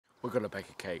We're gonna bake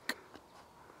a cake.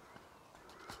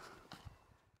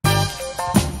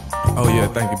 Oh yeah,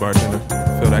 thank you, bartender.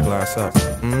 Fill that glass up.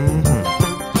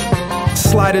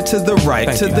 Slide it to the right,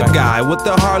 to the guy with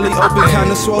the Harley open,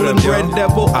 kinda swollen red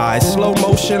devil eyes. Slow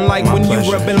motion like when you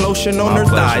rubbing lotion on her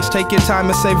thighs. Take your time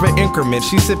and savor increments.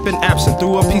 She sipping absinthe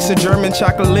through a piece of German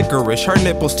chocolate licorice. Her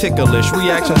nipples ticklish,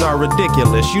 reactions are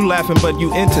ridiculous. You laughing but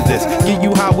you into this. Get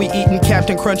you how we eating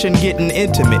Captain Crunch and getting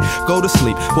intimate. Go to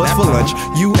sleep, what's for lunch?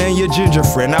 You and your ginger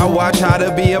friend. I watch how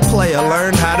to be a player,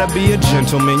 learn how to be a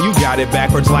gentleman. You got it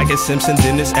backwards like a Simpson,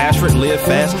 Dennis Ashford. Live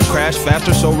fast, crash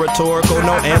faster, so rhetorical.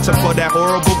 No answer for that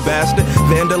horrible bastard.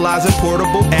 Vandalizing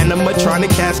portable animatronic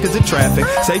caskets of traffic.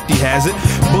 Safety hazard,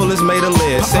 bullets made of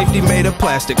lead, safety made of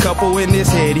plastic. Couple in his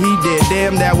head, he dead.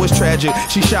 Damn, that was tragic.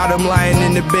 She shot him lying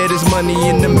in the bed, his money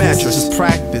in the mattress. This is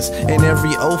practice, and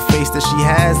every old face that she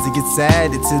has to get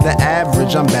added to the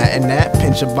average. I'm batting that,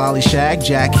 pinch a volley shag,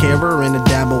 jack hairer and a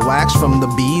dab of wax from the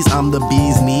bees. I'm the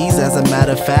bee's knees, as a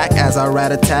matter of fact. As I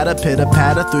rat-a-tatter,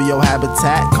 pitter-patter through your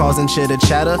habitat, causing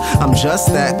chitter-chatter. I'm just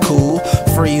that cool,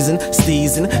 freezing,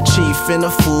 steezing, chief and a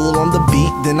fool on the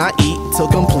beat. Then I eat till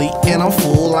complete and I'm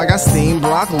full. I got steamed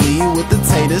broccoli with the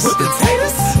taters.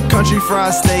 Country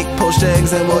fried steak, poached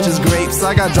eggs and Welch's grapes.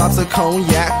 I got drops of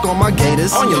cognac on my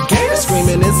gators. On your gators?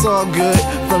 Screaming it's all good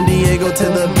from Diego to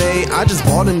the Bay. I just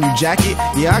bought a new jacket,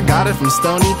 yeah I got it from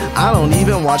Stony. I don't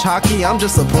even watch hockey, I'm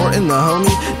just supporting the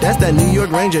homie. That's that New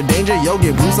York Ranger danger, yo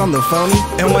get Bruce on the phony.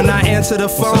 And when I answer the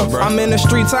phone, I'm in the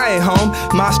streets, I ain't home.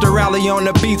 Monster Rally on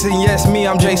the beats and yes me,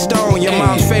 I'm Jay Stone. Your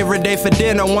mom's favorite day for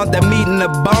dinner, want the meat and the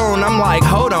bone. I'm like,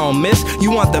 hold on miss,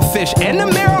 you want the fish and the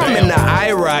marrow? I'm in the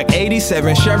IROC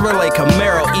 87 Chevrolet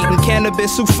Camaro, eating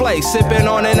cannabis souffle, sipping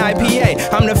on an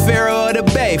IPA. I'm the pharaoh of the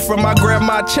bay, from my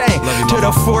grandma chain to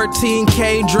the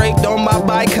 14K draped on my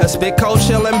bicuspid. Cold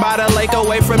chillin' by the lake,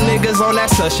 away from niggas on that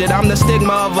such shit. I'm the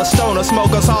stigma of a stoner,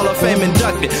 smokers Hall of Fame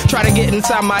inducted. Try to get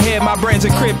inside my head, my brain's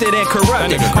encrypted and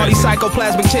corrupted. All these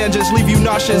psychoplasmic changes leave you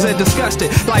nauseous and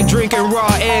disgusted, like drinking raw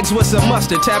eggs with some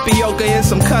mustard, tapioca and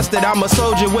some custard. I'm a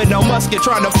soldier with no musket,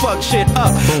 trying to fuck shit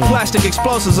up. Plastic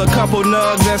explosives, a couple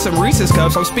nugs and some Reese's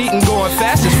cups. I'm speeding, going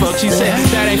fast as fuck. She said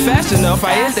that ain't fast enough.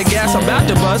 I hit the gas, I'm about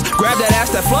to buzz. Grab that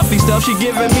ass, that fluffy stuff. She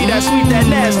giving me that sweet, that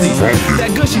nasty,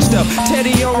 that gushy stuff.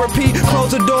 Teddy on repeat.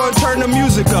 Close the door and turn the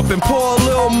music up and pour a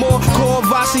little more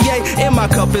Courvoisier in my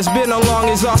cup. It's been a long,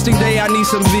 exhausting day. I need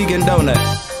some vegan donut.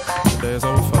 The day is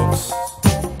over, folks.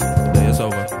 The day is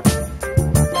over.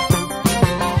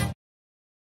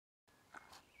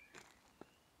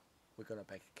 We're gonna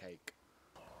bake a cake.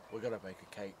 We're gonna bake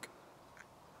a cake.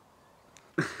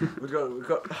 we've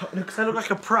got. Because I look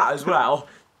like a prat as well.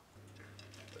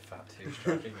 The fat two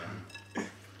striking The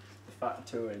fat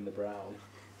two in the brown.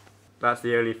 That's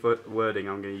the only wording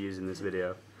I'm going to use in this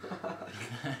video.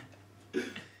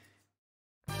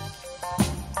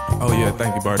 Oh yeah,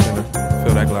 thank you, bartender.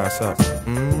 Fill that glass up.